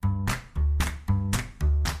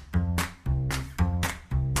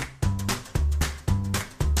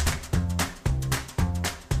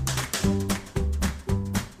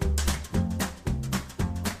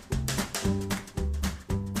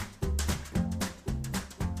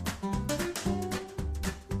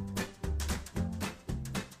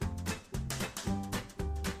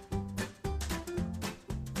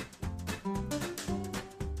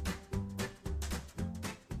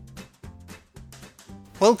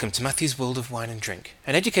Welcome to Matthew's World of Wine and Drink,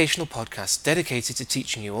 an educational podcast dedicated to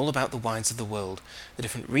teaching you all about the wines of the world, the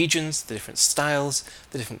different regions, the different styles,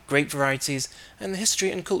 the different grape varieties, and the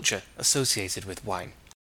history and culture associated with wine.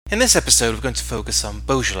 In this episode, we're going to focus on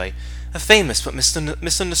Beaujolais, a famous but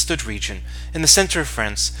misunderstood region in the centre of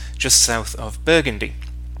France, just south of Burgundy.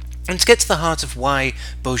 And to get to the heart of why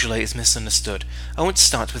Beaujolais is misunderstood, I want to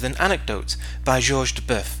start with an anecdote by Georges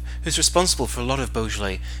Duboeuf, who's responsible for a lot of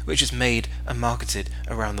Beaujolais which is made and marketed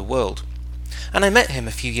around the world. And I met him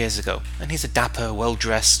a few years ago, and he's a dapper,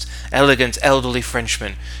 well-dressed, elegant, elderly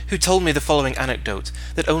Frenchman who told me the following anecdote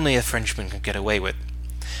that only a Frenchman can get away with.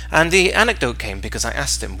 And the anecdote came because I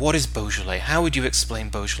asked him, what is Beaujolais? How would you explain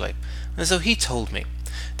Beaujolais? And so he told me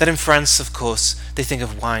that in France, of course, they think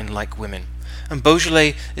of wine like women. And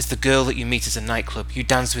Beaujolais is the girl that you meet at a nightclub. You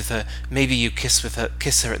dance with her, maybe you kiss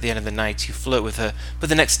her at the end of the night, you flirt with her, but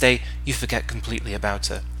the next day you forget completely about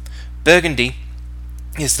her. Burgundy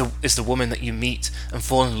is the woman that you meet and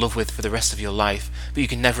fall in love with for the rest of your life, but you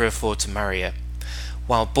can never afford to marry her.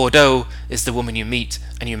 While Bordeaux is the woman you meet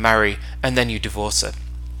and you marry and then you divorce her.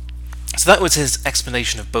 So that was his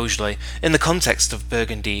explanation of Beaujolais in the context of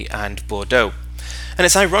Burgundy and Bordeaux. And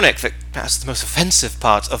it's ironic that perhaps the most offensive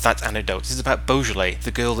part of that anecdote is about Beaujolais, the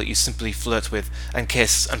girl that you simply flirt with and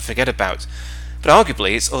kiss and forget about. But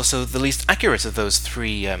arguably, it's also the least accurate of those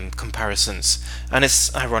three comparisons, and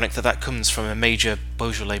it's ironic that that comes from a major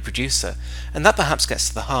Beaujolais producer. And that perhaps gets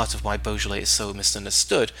to the heart of why Beaujolais is so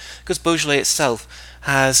misunderstood, because Beaujolais itself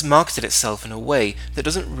has marketed itself in a way that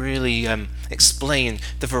doesn't really explain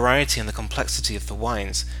the variety and the complexity of the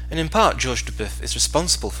wines, and in part Georges Duboeuf is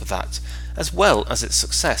responsible for that, as well as its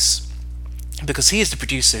success. Because he is the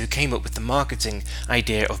producer who came up with the marketing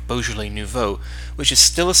idea of Beaujolais Nouveau, which is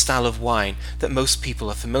still a style of wine that most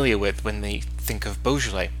people are familiar with when they think of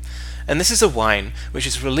Beaujolais. And this is a wine which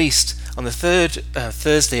is released on the third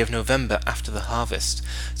Thursday of November after the harvest.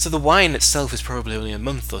 So the wine itself is probably only a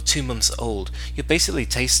month or 2 months old. You're basically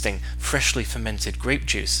tasting freshly fermented grape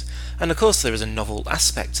juice. And of course there is a novel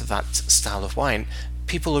aspect to that style of wine.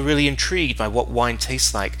 People are really intrigued by what wine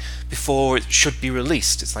tastes like before it should be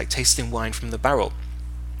released. It's like tasting wine from the barrel.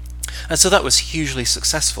 And so that was hugely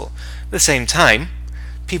successful. At the same time,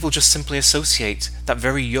 people just simply associate that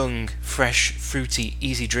very young, fresh, fruity,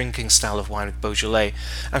 easy drinking style of wine with Beaujolais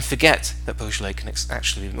and forget that Beaujolais can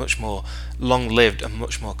actually be much more long-lived and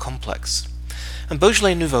much more complex. And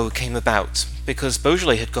Beaujolais Nouveau came about because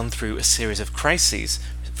Beaujolais had gone through a series of crises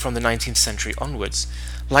from the 19th century onwards.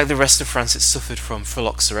 Like the rest of France, it suffered from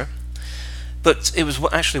phylloxera, but it was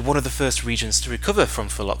actually one of the first regions to recover from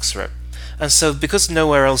phylloxera. And so because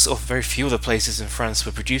nowhere else or very few other places in France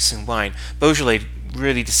were producing wine, Beaujolais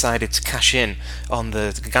really decided to cash in on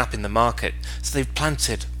the gap in the market. So they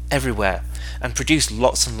planted everywhere and produced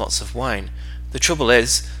lots and lots of wine. The trouble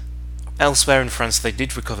is, elsewhere in France they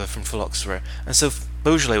did recover from phylloxera, and so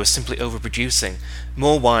Beaujolais was simply overproducing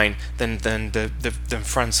more wine than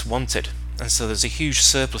France wanted. And so there's a huge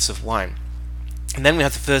surplus of wine. And then we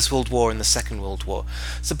had the First World War and the Second World War.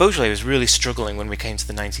 So Beaujolais was really struggling when we came to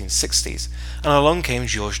the 1960s. And along came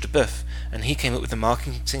Georges Duboeuf, and he came up with the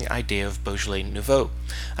marketing idea of Beaujolais Nouveau.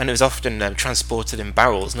 And it was often transported in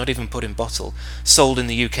barrels, not even put in bottle, sold in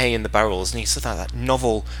the UK in the barrels. And he saw that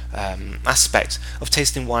novel aspect of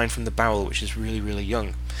tasting wine from the barrel, which is really, really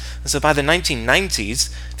young. And so by the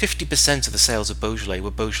 1990s, 50% of the sales of Beaujolais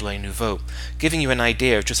were Beaujolais Nouveau, giving you an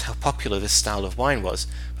idea of just how popular this style of wine was.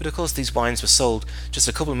 But of course these wines were sold just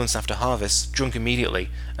a couple of months after harvest, drunk immediately,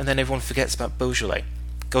 and then everyone forgets about Beaujolais.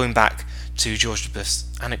 Going back to Georges Duboeuf's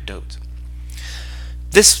anecdote.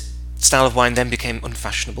 This style of wine then became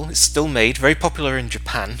unfashionable. It's still made, very popular in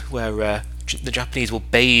Japan, where the Japanese will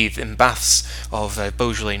bathe in baths of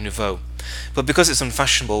Beaujolais Nouveau. But because it's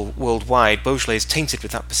unfashionable worldwide, Beaujolais is tainted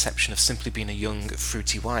with that perception of simply being a young,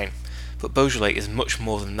 fruity wine. But Beaujolais is much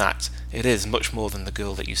more than that. It is much more than the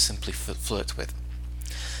girl that you simply flirt with.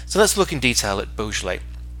 So let's look in detail at Beaujolais,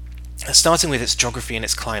 starting with its geography and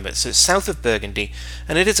its climate. So it's south of Burgundy,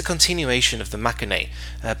 and it is a continuation of the Mâconnais,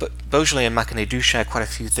 but Beaujolais and Mâconnais do share quite a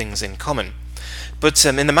few things in common. But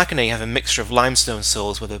in the Mâconnais you have a mixture of limestone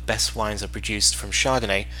soils where the best wines are produced from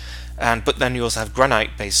Chardonnay, but then you also have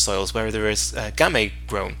granite-based soils where there is Gamay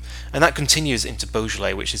grown, and that continues into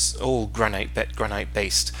Beaujolais, which is all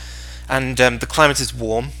granite-based. And the climate is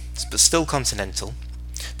warm, but still continental.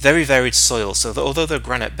 Very varied soil, so that although they're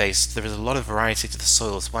granite-based, there is a lot of variety to the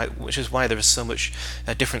soils, which is why there is so much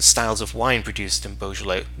different styles of wine produced in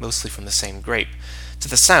Beaujolais, mostly from the same grape. To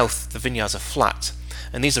the south, the vineyards are flat,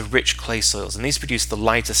 and these are rich clay soils, and these produce the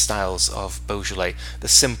lighter styles of Beaujolais, the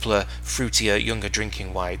simpler, fruitier, younger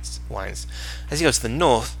drinking wines. As you go to the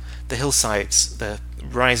north, the hillsides, the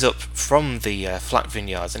rise up from the flat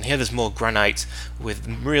vineyards, and here there's more granite with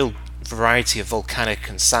real variety of volcanic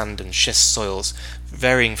and sand and schist soils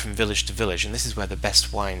varying from village to village, and this is where the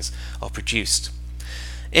best wines are produced.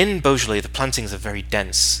 In Beaujolais, the plantings are very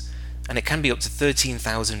dense, and it can be up to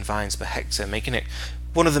 13,000 vines per hectare, making it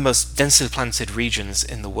one of the most densely planted regions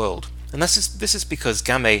in the world. And this is because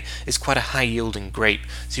Gamay is quite a high-yielding grape,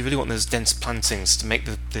 so you really want those dense plantings to make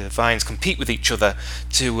the vines compete with each other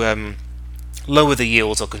to lower the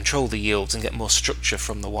yields or control the yields and get more structure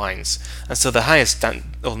from the wines. And so the highest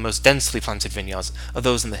or the most densely planted vineyards are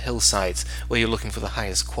those in the hillsides where you're looking for the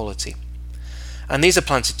highest quality. And these are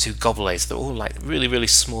planted to gobelets. They're all like really, really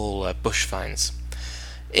small bush vines.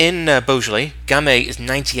 In Beaujolais, Gamay is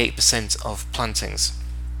 98% of plantings.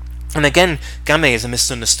 And again, Gamay is a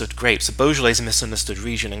misunderstood grape. So Beaujolais is a misunderstood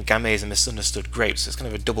region and Gamay is a misunderstood grape. So it's kind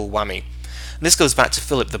of a double whammy. And this goes back to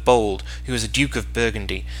Philip the Bold, who was a Duke of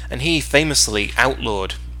Burgundy, and he famously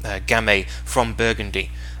outlawed Gamay from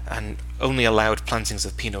Burgundy and only allowed plantings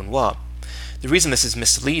of Pinot Noir. The reason this is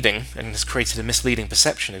misleading and has created a misleading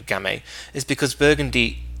perception of Gamay is because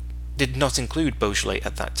Burgundy did not include Beaujolais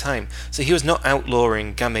at that time. So he was not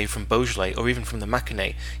outlawing Gamay from Beaujolais or even from the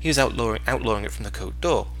Mâconnais. He was outlawing it from the Côte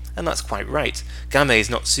d'Or. And that's quite right. Gamay is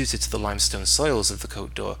not suited to the limestone soils of the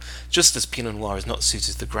Côte d'Or, just as Pinot Noir is not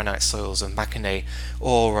suited to the granite soils of Mâconnais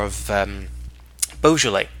or of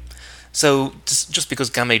Beaujolais. So just because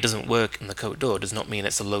Gamay doesn't work in the Côte d'Or does not mean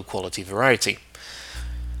it's a low-quality variety.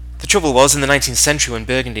 The trouble was, in the 19th century, when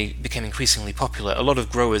Burgundy became increasingly popular, a lot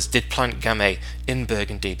of growers did plant Gamay in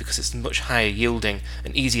Burgundy because it's much higher yielding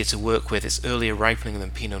and easier to work with. It's earlier ripening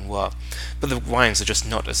than Pinot Noir. But the wines are just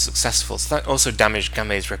not as successful, so that also damaged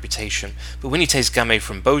Gamay's reputation. But when you taste Gamay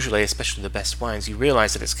from Beaujolais, especially the best wines, you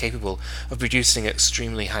realize that it's capable of producing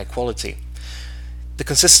extremely high quality. The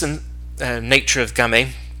consistent nature of Gamay,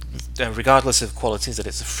 regardless of quality, is that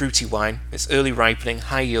it's a fruity wine, it's early ripening,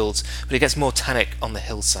 high yields, but it gets more tannic on the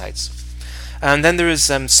hillsides. And then there is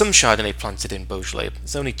some Chardonnay planted in Beaujolais.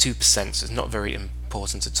 It's only 2%, so it's not very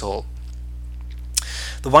important at all.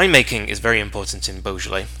 The winemaking is very important in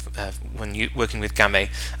Beaujolais when you're working with Gamay,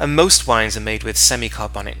 and most wines are made with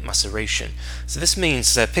semi-carbonic maceration. So this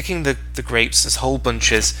means picking the grapes as whole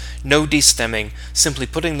bunches, no destemming, simply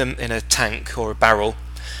putting them in a tank or a barrel,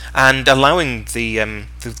 and allowing the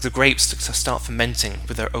grapes to start fermenting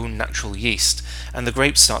with their own natural yeast, and the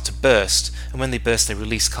grapes start to burst, and when they burst they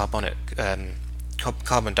release carbon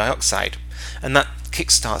dioxide, and that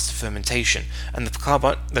kickstarts the fermentation, and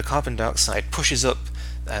the carbon dioxide pushes up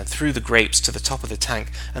through the grapes to the top of the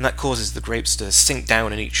tank, and that causes the grapes to sink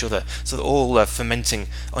down in each other, so they're all fermenting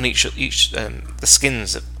on each the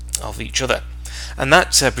skins of each other, and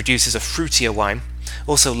that produces a fruitier wine,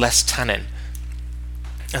 also less tannin.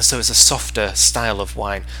 And so it's a softer style of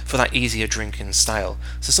wine for that easier drinking style.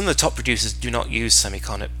 So some of the top producers do not use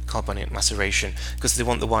semi-carbonic maceration because they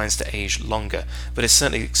want the wines to age longer, but it's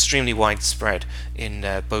certainly extremely widespread in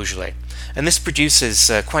Beaujolais. And this produces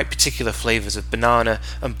quite particular flavours of banana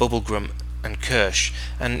and bubblegum and kirsch.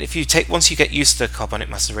 And once you get used to carbonic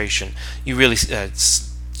maceration, you really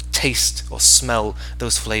taste or smell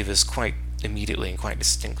those flavours quite immediately and quite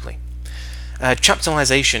distinctly.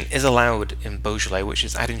 Chaptalization is allowed in Beaujolais, which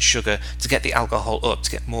is adding sugar to get the alcohol up,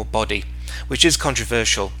 to get more body, which is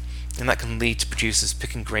controversial, and that can lead to producers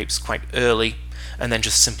picking grapes quite early and then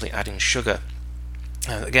just simply adding sugar.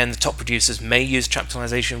 Again, the top producers may use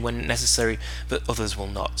chaptalization when necessary, but others will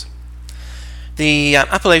not. The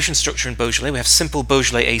appellation structure in Beaujolais, we have simple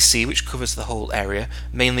Beaujolais AC, which covers the whole area,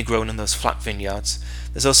 mainly grown in those flat vineyards.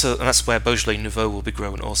 And that's where Beaujolais Nouveau will be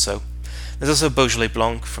grown also. There's also Beaujolais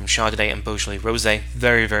Blanc from Chardonnay and Beaujolais Rosé,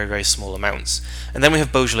 very, very, very small amounts. And then we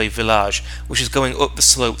have Beaujolais Village, which is going up the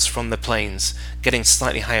slopes from the plains, getting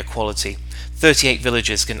slightly higher quality. 38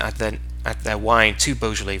 villages can add their wine to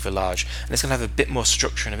Beaujolais Village, and it's going to have a bit more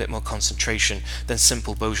structure and a bit more concentration than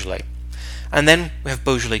simple Beaujolais. And then we have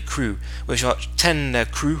Beaujolais Cru, which are 10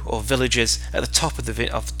 cru or villages at the top of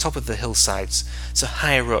the hillsides, so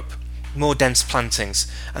higher up, more dense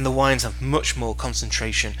plantings, and the wines have much more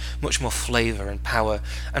concentration, much more flavour and power,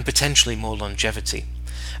 and potentially more longevity.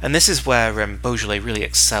 And this is where Beaujolais really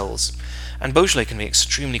excels. And Beaujolais can be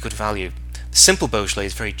extremely good value. Simple Beaujolais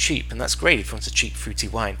is very cheap, and that's great if you want a cheap fruity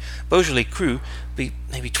wine. Beaujolais Cru be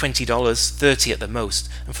maybe $20, $30 at the most,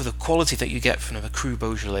 and for the quality that you get from a Cru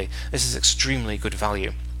Beaujolais, this is extremely good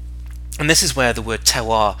value. And this is where the word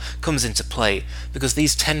terroir comes into play, because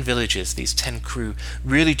these 10 villages, these 10 cru,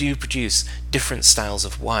 really do produce different styles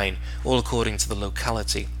of wine, all according to the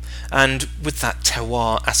locality. And with that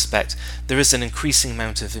terroir aspect, there is an increasing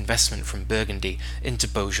amount of investment from Burgundy into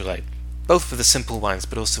Beaujolais, both for the simple wines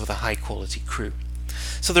but also for the high quality cru.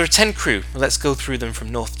 So there are 10 cru. Let's go through them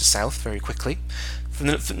from north to south very quickly.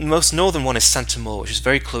 The most northern one is Saint-Amour, which is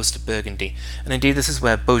very close to Burgundy, and indeed this is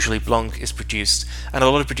where Beaujolais Blanc is produced, and a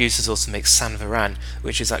lot of producers also make Saint-Véran,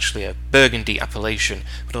 which is actually a Burgundy appellation,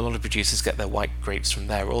 but a lot of producers get their white grapes from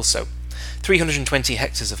there also. 320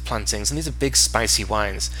 hectares of plantings, and these are big spicy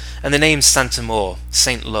wines, and the name Saint-Amour,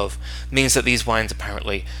 Saint Love, means that these wines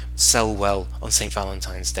apparently sell well on St.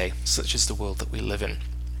 Valentine's Day, such is the world that we live in.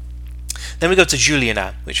 Then we go to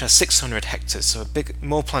Juliénas, which has 600 hectares, so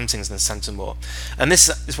more plantings than Saint-Amour. And this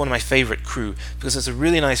is one of my favourite cru, because it's a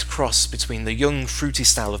really nice cross between the young, fruity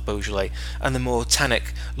style of Beaujolais and the more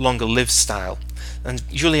tannic, longer-lived style. And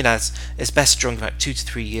Juliénas is best drunk about 2 to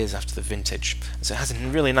 3 years after the vintage, so it has a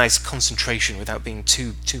really nice concentration without being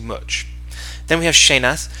too much. Then we have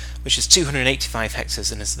Chénas, which is 285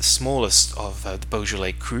 hectares and is the smallest of the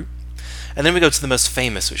Beaujolais cru. And then we go to the most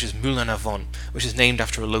famous, which is Moulin-à-Vent, which is named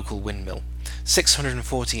after a local windmill.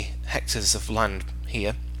 640 hectares of land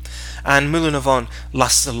here. And Moulin-à-Vent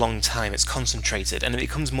lasts a long time, it's concentrated, and it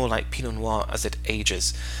becomes more like Pinot Noir as it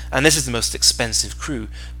ages. And this is the most expensive cru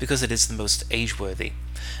because it is the most age-worthy.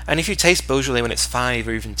 And if you taste Beaujolais when it's 5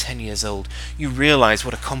 or even 10 years old, you realise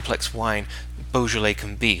what a complex wine Beaujolais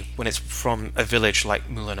can be when it's from a village like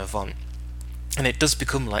Moulin-à-Vent. And it does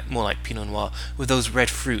become more like Pinot Noir, with those red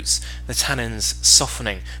fruits, the tannins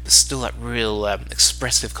softening, but still that real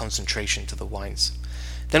expressive concentration to the wines.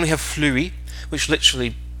 Then we have Fleury, which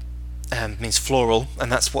literally means floral, and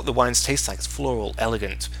that's what the wines taste like. It's floral,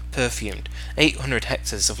 elegant, perfumed. 800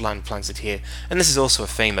 hectares of land planted here, and this is also a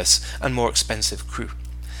famous and more expensive cru.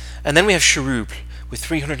 And then we have Charrouble, with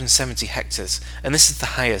 370 hectares, and this is the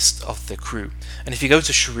highest of the cru. And if you go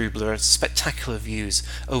to Charrouble, there are spectacular views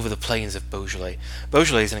over the plains of Beaujolais.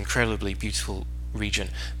 Beaujolais is an incredibly beautiful region,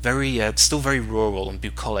 still very rural and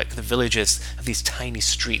bucolic. The villages have these tiny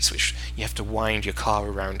streets which you have to wind your car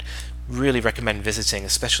around. Really recommend visiting,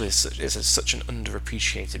 especially as it's such an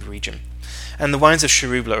underappreciated region. And the wines of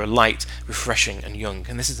Charrouble are light, refreshing, and young,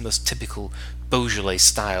 and this is the most typical Beaujolais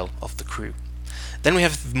style of the cru. Then we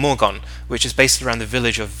have Morgon, which is based around the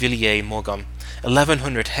village of Villiers-Morgon,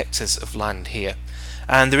 1,100 hectares of land here.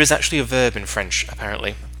 And there is actually a verb in French,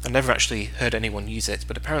 apparently. I've never actually heard anyone use it,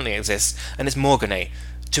 but apparently it exists, and it's morgonner,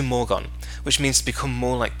 to Morgon, which means to become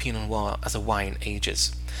more like Pinot Noir as a wine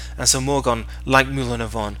ages. And so Morgon, like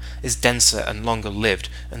Moulin-à-Vent, is denser and longer lived,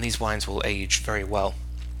 and these wines will age very well.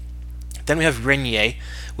 Then we have Renier,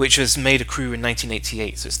 which was made a cru in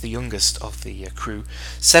 1988, so it's the youngest of the cru.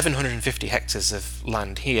 750 hectares of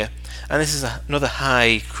land here, and this is another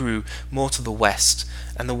high cru, more to the west,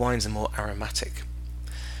 and the wines are more aromatic.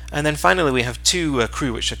 And then finally we have two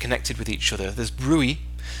cru which are connected with each other. There's Brouilly,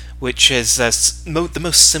 which is the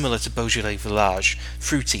most similar to Beaujolais Village,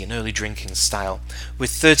 fruity and early drinking style.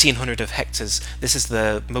 With 1,300 of hectares, this is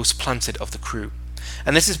the most planted of the cru.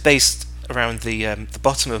 And this is based around the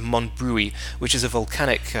bottom of Mont Brouilly, which is a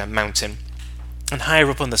volcanic mountain, and higher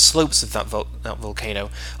up on the slopes of that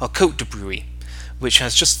volcano are Côte de Brouilly, which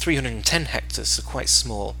has just 310 hectares, so quite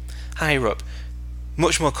small. Higher up,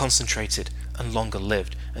 much more concentrated and longer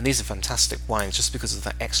lived, and these are fantastic wines just because of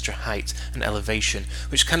that extra height and elevation,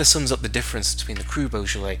 which kind of sums up the difference between the cru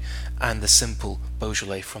Beaujolais and the simple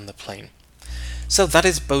Beaujolais from the plain. So that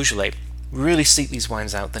is Beaujolais. Really seek these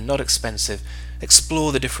wines out, they're not expensive.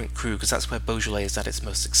 Explore the different cru, because that's where Beaujolais is at its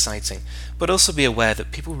most exciting. But also be aware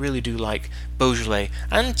that people really do like Beaujolais,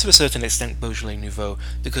 and to a certain extent Beaujolais Nouveau,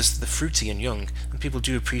 because they're fruity and young, and people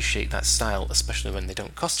do appreciate that style, especially when they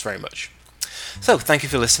don't cost very much. So, thank you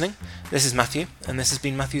for listening. This is Matthew, and this has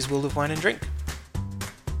been Matthew's World of Wine and Drink.